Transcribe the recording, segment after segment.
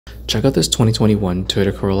Check out this 2021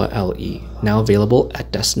 Toyota Corolla LE, now available at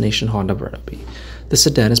Destination Honda Burnaby. The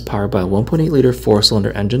sedan is powered by a 1.8-liter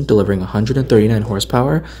 4-cylinder engine delivering 139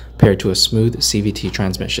 horsepower paired to a smooth CVT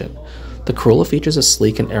transmission. The Corolla features a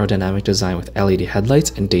sleek and aerodynamic design with LED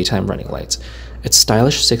headlights and daytime running lights. Its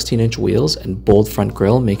stylish 16-inch wheels and bold front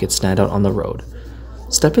grille make it stand out on the road.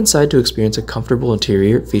 Step inside to experience a comfortable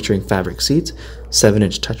interior featuring fabric seats,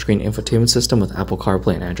 7-inch touchscreen infotainment system with Apple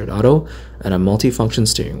CarPlay and Android Auto, and a multi-function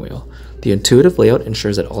steering wheel. The intuitive layout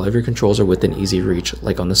ensures that all of your controls are within easy reach,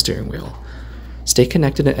 like on the steering wheel. Stay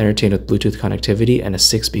connected and entertained with Bluetooth connectivity and a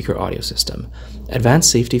 6-speaker audio system.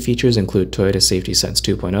 Advanced safety features include Toyota Safety Sense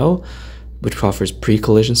 2.0, which offers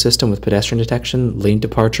pre-collision system with pedestrian detection, lane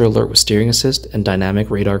departure alert with steering assist, and dynamic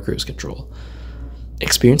radar cruise control.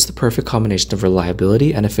 Experience the perfect combination of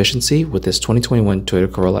reliability and efficiency with this 2021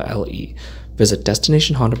 Toyota Corolla LE. Visit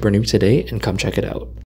Destination Honda Burnaby today and come check it out.